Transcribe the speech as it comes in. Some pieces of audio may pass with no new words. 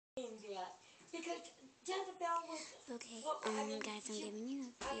Okay, guys, I'm giving you a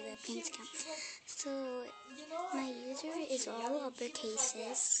free webkinz account. So, my user is all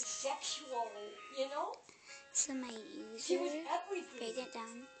uppercases. So my user, write it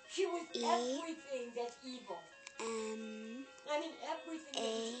down.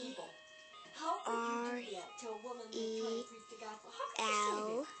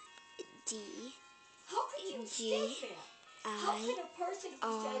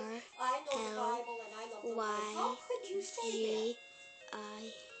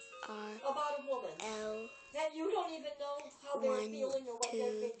 About a woman that you don't even know how they're feeling or what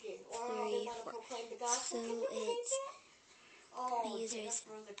they're thinking or how they want to proclaim to God. So it's my users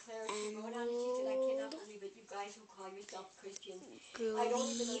Emerald, I cannot believe it. You guys who call yourself Christians, I don't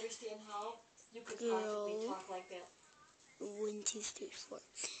even understand how you could possibly talk like that. 1, 2, 3, 4.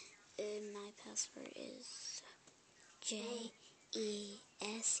 My password is JESUSROCKS1.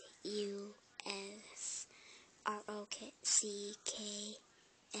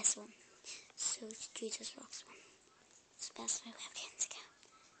 So it's Jesus Rocks 1. So that's my webkinz account.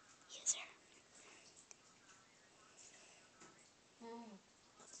 User.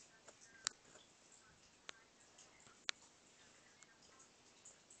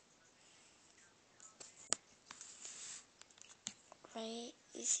 Right,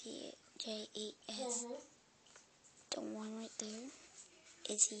 you see JES. The one right there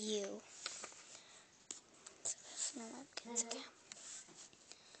is you. So that's my webkinz account.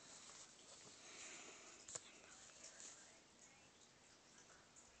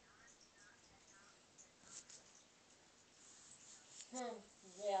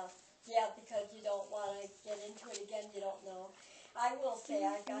 Yeah, because you don't want to get into it again, you don't know. I will say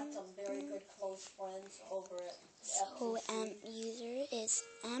I got some very good close friends over at So, user is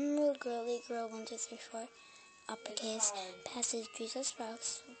emeraldgirlygirl1234, uppercase, passes Jesus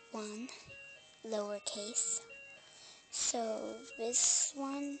Rocks 1, lowercase. So, this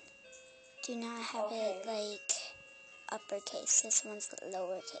one, do not have it like uppercase. This one's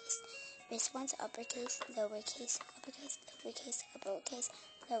lowercase. This one's uppercase, lowercase, uppercase, lowercase, uppercase,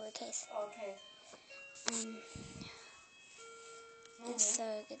 lowercase. Okay. It's so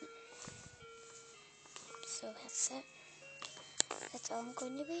good. So that's it. That's all I'm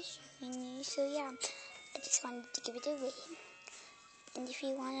going to be showing you. So yeah, I just wanted to give it away. And if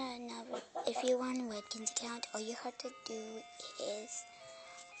you want a webkinz account, all you have to do is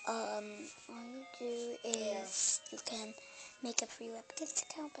you can make a free webkinz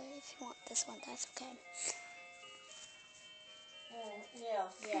account, but if you want this one, that's okay.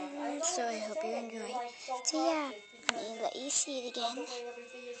 So I hope you enjoy. So yeah, let you see it again.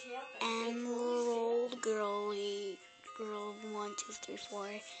 Emerald Girly Girl 1, 2, 3,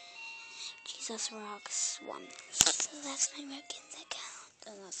 4. Jesus Rocks 1. So that's my webkinz account,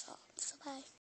 and that's all. So bye.